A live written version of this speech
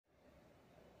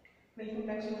Welcome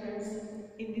back, students.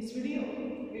 In this video,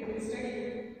 we will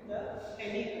study the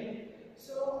pellicle.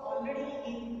 So already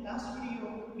in last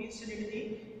video, we studied the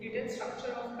detailed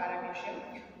structure of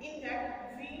Paramoecium. In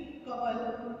that, we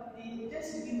cover the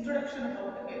just introduction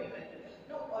about the pellicle.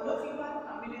 Now, all of you are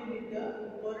familiar with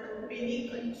the word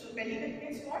pellicle. So pellicle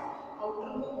means what?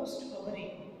 Outermost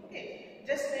covering. Okay,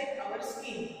 just like our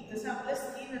skin. जसं आपलं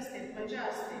skin असते, त्वचा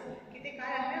असते, की ते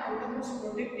काय आहे? outermost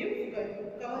protective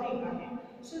covering आहे.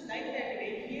 So like that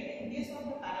way, here in case of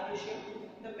the Paramoecium,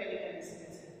 the pellicle is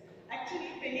present. Actually,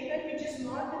 pellicle which is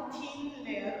not a thin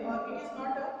layer or it is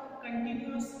not a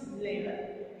continuous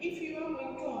layer. If you are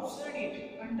going to observe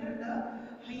it under the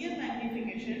higher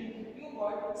magnification, you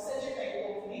got such a type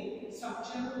of the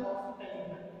structure of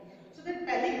pellicle. So the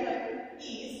pellicle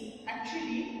is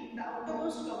actually the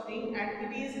outermost covering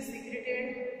and it is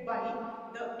secreted by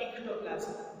the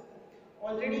ectoplasm.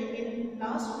 Already in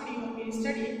last video we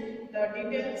studied the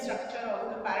detailed structure of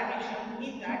the Paramoecium.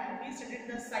 In that we studied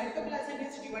the cytoplasm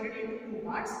is divided into two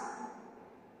parts,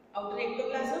 outer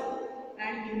ectoplasm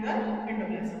and inner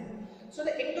endoplasm. So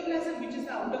the ectoplasm, which is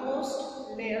the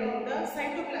outermost layer of the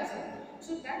cytoplasm,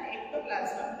 so that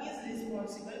ectoplasm is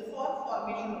responsible for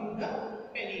formation of the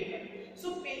pellicle.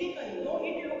 So pellicle, though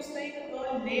it looks like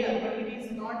a layer, but it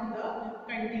is not the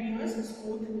continuous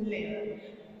smooth layer.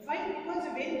 Why? Because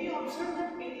when we observe the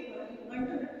pellicle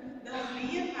under the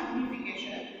higher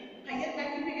magnification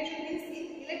means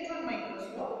in electron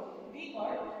microscope, we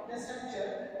got the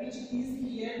structure which is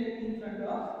here in front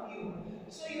of you.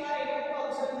 So you are able to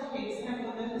observe the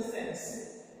hexagonal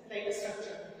cells like a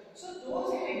structure. So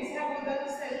those hexagonal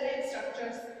cell-like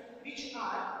structures which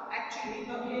are actually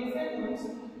the hexagons,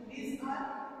 these are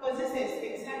possesses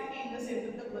exactly in the center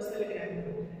of the basal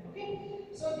granule. Okay,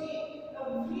 so the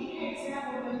every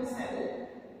hexagonal cell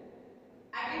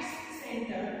at its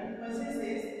center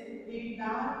possesses a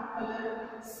dark color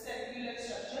circular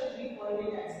structure. We call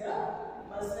it as the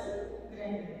basal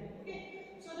granule. Okay,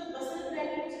 so the basal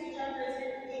granules which are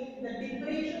present in the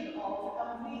depression of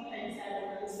every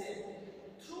hexagonal cell,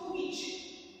 through which,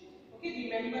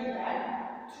 okay, remember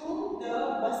that through the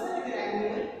basal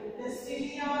granule the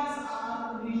cilia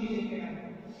are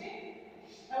originated. Okay,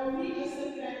 every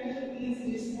basal granule is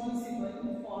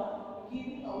responsible for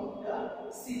giving out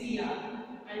the cilia.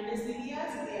 And the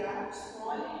cilia, they are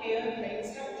small hair-like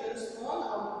structures, small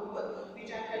outgrowth,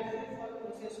 which are helpful for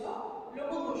process of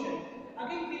locomotion.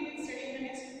 Again, we will study in the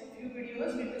next few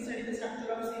videos. We will study the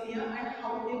structure of cilia and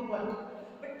how they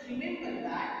work. But remember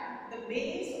that the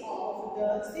base of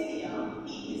the cilia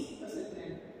is basal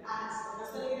granule. As the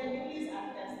basal granule is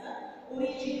act as the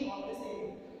origin of the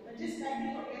cilia. Just like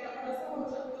we असं म्हणू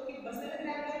शकतो की basal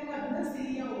granule मधनं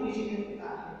cilia originate होत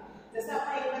आहे. जसं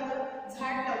आपण एखादं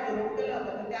झाड लावतो, रोपं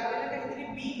लावतो, तर त्यावेळेला काहीतरी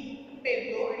बी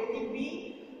पेरतो आणि ती बी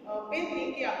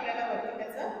पेरली की आपल्याला वरती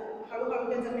त्याचं हळूहळू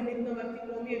त्या जमिनीतनं वरती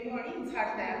रोप येतो आणि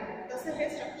झाड तयार होतं. तसं हे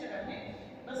स्ट्रक्चर आहे.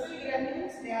 Basal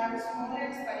granules, they are small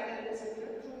and spherical receptor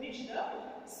through which the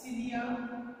cilia,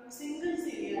 single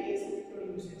cilia is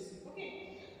produced. Okay,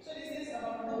 so this is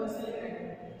about the basal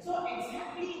granule. So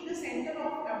exactly in the center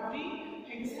of every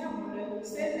hexagonal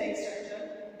cell-like structure,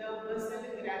 the basal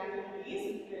granule is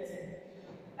present.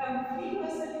 Every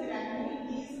basal granule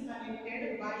is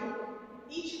connected by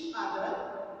each other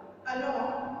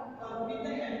along with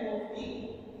the help of the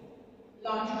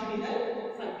longitudinal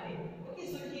fibril. Okay,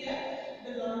 so here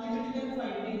the longitudinal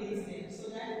fibril is there. So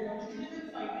that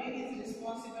longitudinal fibril is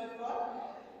responsible for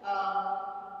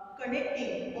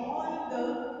connecting all the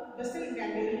basal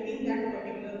granule in that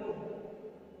particular row.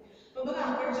 मग बघा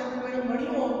आपण ज्याप्रमाणे मणी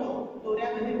ओवतो,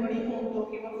 दोऱ्यामध्ये मणी ओवतो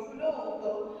किंवा फुलं ओवतो,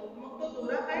 मग तो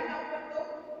दोरा काय काम करतो?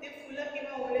 ते फुलं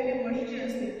किंवा ओवलेले मणी जे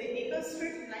असतील ते एका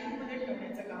स्ट्रेट लाईन मध्ये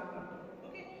ठेवण्याचं काम करतो.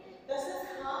 ओके,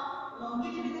 तसंच हा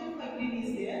longitudinal fibril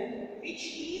is there which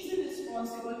is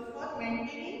responsible for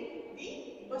maintaining the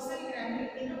basal granule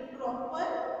in a proper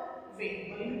way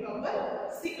or in a proper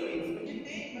sequence. म्हणजे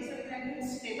ते basal granule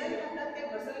स्टेबल राहतात. ते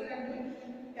basal granule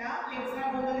त्या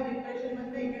हेक्सागोनल डिप्रेशन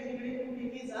मध्ये इकडे तिकडे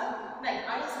कुठेही जात नाही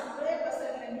आणि सगळे basal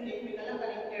granule एकमेकाला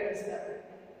कनेक्टेड असतात.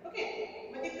 ओके,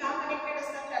 मग ते का कनेक्टेड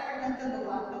असतात ते आपण नंतर बघू.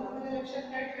 आता तुम्हाला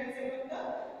लक्षात काय ठेवायचं फक्त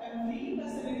every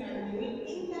basal granule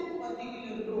in that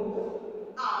particular row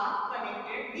are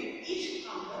connected with each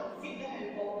other with the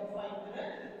help of the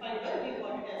fiber. We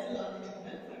call it as a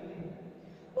longitudinal fibril.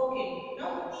 Okay,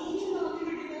 now each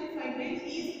longitudinal fibril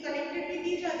is connected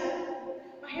with each other.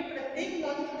 हे प्रत्येक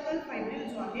longitudinal फायब्रिल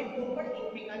जो आहे तो पण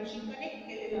एकमेकांशी connect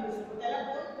केलेला असतो. त्याला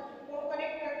कोण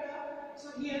कनेक्ट करतं? So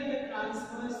here the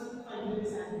transverse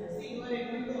फायब्रिल्स are there. C you are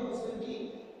able to observe the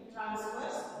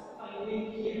transverse फायब्रिल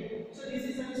here. So this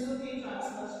is also the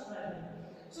transverse फायब्रिल.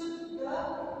 So the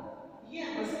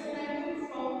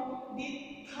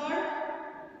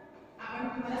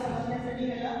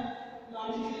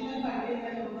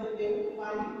number them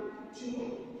 1,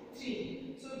 2,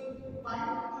 3. So 1,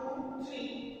 2,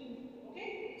 3. Okay.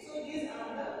 So these are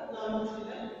the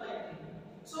longitudinal fibril.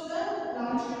 So the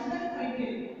longitudinal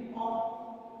fibril of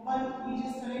one which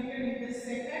is connected with the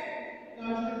second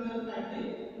longitudinal fibril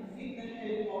with the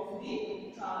help of the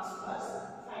transverse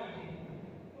fibril.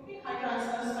 Okay, high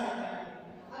transverse fibril.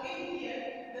 Again here,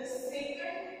 the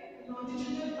second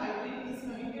longitudinal fibril is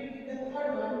connected with the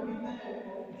third one with the help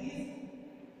of these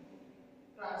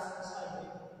transverse fibril.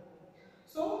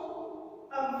 So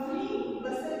every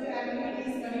basal granule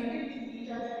is connected with each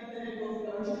other with the help of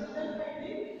longitudinal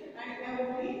fibril, and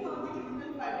every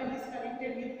longitudinal fibril is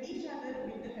connected with each other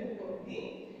with the help of the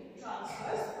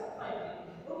transverse fibril.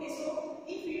 Okay, so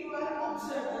if you are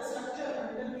observe the structure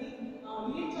under the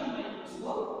electron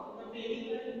microscope, the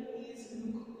pellicle is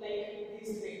look like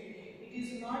this way. It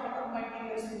is not a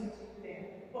particular smooth layer.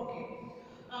 Okay.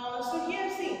 So here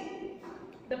see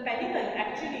the pellicle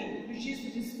actually, which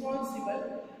is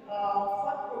responsible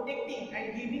for protecting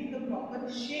and giving the proper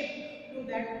shape to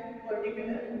that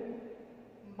particular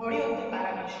body of the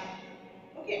paramecia.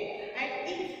 Okay, and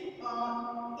if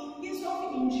in case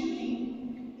of injury,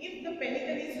 if the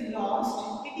pellicle is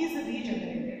lost, it is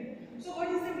regenerated. So what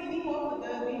is the meaning of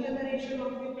the regeneration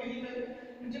of the pellicle?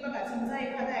 म्हणजे बघा समजा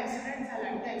एखादा accident झाला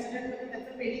आणि त्या accident मध्ये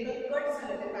त्याचं pedicle cut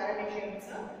झालं त्या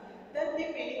पॅरामेशियमचं, तर ते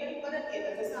पेडिकल परत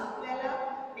येतं. जसं आपल्याला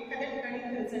एखाद्या ठिकाणी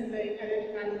खरचटलं, एखाद्या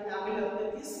ठिकाणी लागलं, तर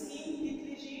ती स्किन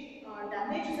तिथली जी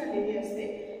डॅमेज झालेली असते,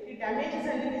 ती डॅमेज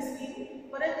झालेली स्किन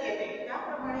परत येते.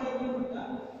 त्याप्रमाणे येथे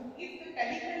होतं, if the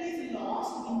pellicle is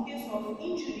lost in case of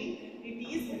injury, it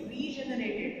is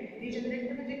regenerated.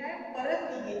 Regenerated म्हणजे काय?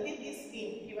 परत येते ती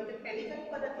स्किन किंवा ते पेडिकल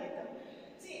परत येतं.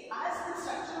 See, as the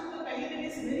structure of the pellicle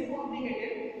is very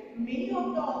complicated, many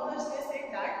of the authors they say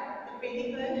that the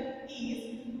pellicle is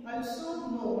also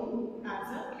known as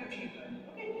a cuticle.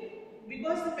 Okay,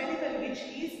 because the pellicle, which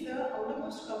is the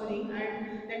outermost covering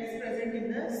and that is present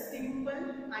in the simple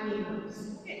animals.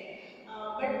 Okay,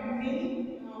 but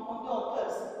many of the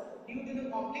authors, due to the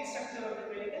complex structure of the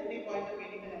pellicle, they call the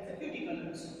pellicle as a cuticle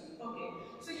also. Okay,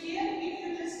 so here if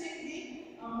you just take the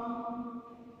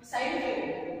side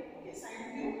view.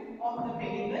 Side view of the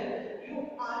pellicle, you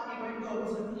are able to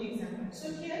observe the example.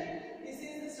 So here, this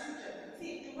is the structure.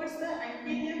 See, towards the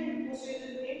anterior and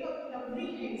posterior end of every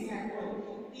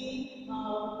example, the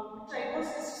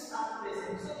trichocysts are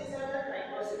present. So these are the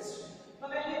trichocysts.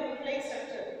 बघा हे like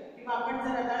structure. किंवा आपण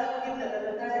जर रताळ बघितलं तर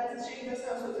रताळाचं shape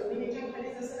जसं असतो, जमिनीच्या खाली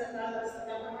जसं रताळ असतं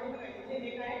त्याप्रमाणे बघा इथे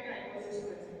हे काय trichocysts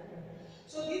present आहे.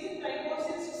 So these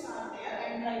trichocysts are there,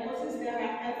 and trichocysts they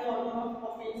act as the organ of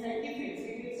offense and defense.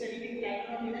 Studying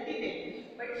diagram in a detail,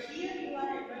 but here you are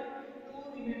able to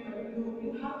remember.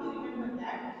 You have to remember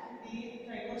that the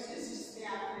trichocysts they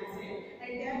are present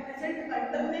and they are present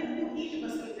alternate to each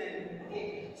basal granule.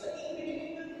 Okay, so in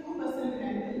between the two basal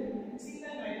granule,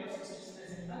 single trichocyst is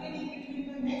present. Again, in between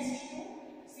the next two,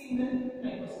 single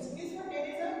trichocyst. This one there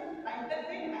is a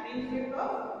alternate arrangement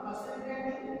of basal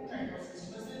granule, trichocyst,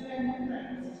 basal granule,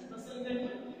 trichocyst, basal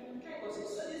granule,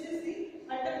 trichocyst. So this is the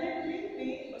alternately the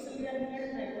basal granule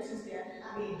and trichocysts they are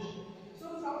arranged. So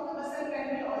from the basal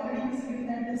granule already we see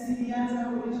that the cilia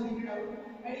are originated out,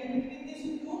 and in between these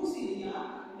two cilia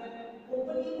the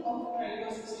opening of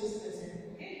trichocyst is present.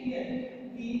 Okay, here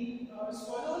the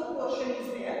swallowed portion is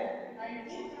there,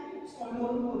 and in that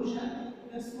swallowed portion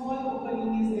the small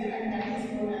opening is there, and that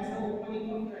is known as the opening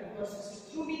of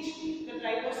trichocyst, through which the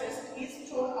trichocyst is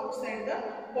thrown outside the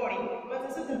body. But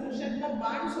जसं धनुष्यातला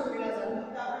बाण सोडला जातो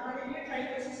त्याप्रमाणे हे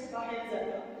trichocyst बाहेर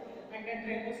जातं, and that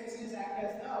trichocyst is act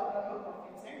as the organ of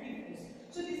offense and defense.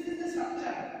 So this is the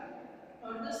structure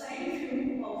on the side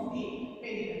view of the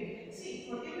pellicle. See,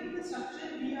 whatever the structure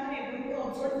we are able to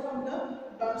observe from the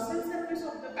dorsal surface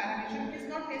of the paramecia. It is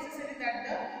not necessary that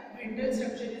the ventral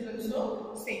structure is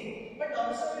also same. But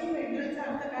dorsal आणि ventral चा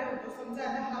अर्थ काय होतो? समजा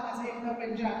आता हा माझा एक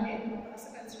पंजा आहे,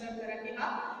 असं कन्सिडर करा की हा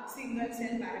सिंगल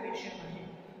सेल paramecia आहे.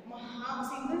 मग हा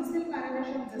सिंगल सेल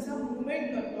paramecia जसा मूवमेंट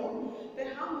करतो,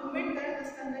 तर हा मूवमेंट करत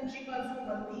असताना जी बाजू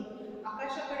वरती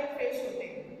आकाशाकडे फेस होते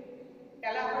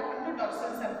त्याला आपण म्हणतो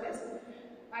डॉर्सल सरफेस.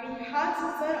 आणि हाच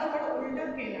जर आपण उलटा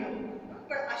केला,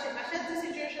 पण अशाच जर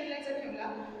सिच्युएशनला जर ठेवला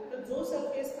तर जो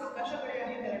सरफेस आकाशाकडे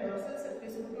आहे त्याला डॉर्सल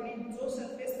सरफेस म्हणतो, आणि जो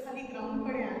सरफेस खाली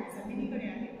ग्राउंडकडे आहे, जमिनीकडे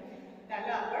आहे,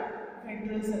 त्याला आपण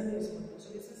व्हेंट्रल सरफेस म्हणतो.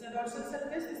 So this is the dorsal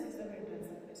surface, this is the ventral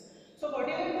surface. So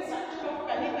whatever the structure of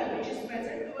pellicle which is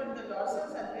present toward the dorsal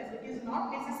surface, it is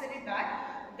not necessary that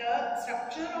the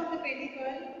structure of the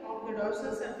pellicle of the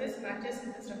dorsal surface matches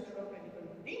with the structure of pellicle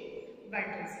of the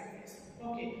ventral surface.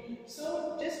 Okay,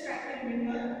 so just try to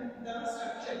remember the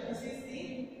structure. This is the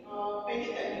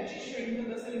pellicle which is showing the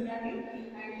basal granule,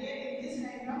 and here in this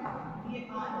diagram we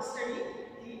are studying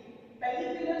the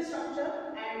pellicular structure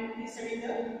and we study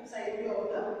the side view of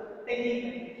the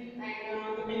pellicle.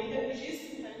 And the pellicle which is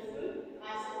helpful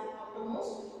as the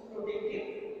most protective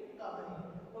covering.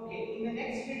 Okay, in the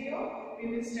next video we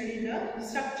will study the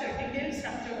structure, detailed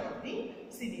structure of the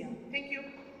cilia. Thank you.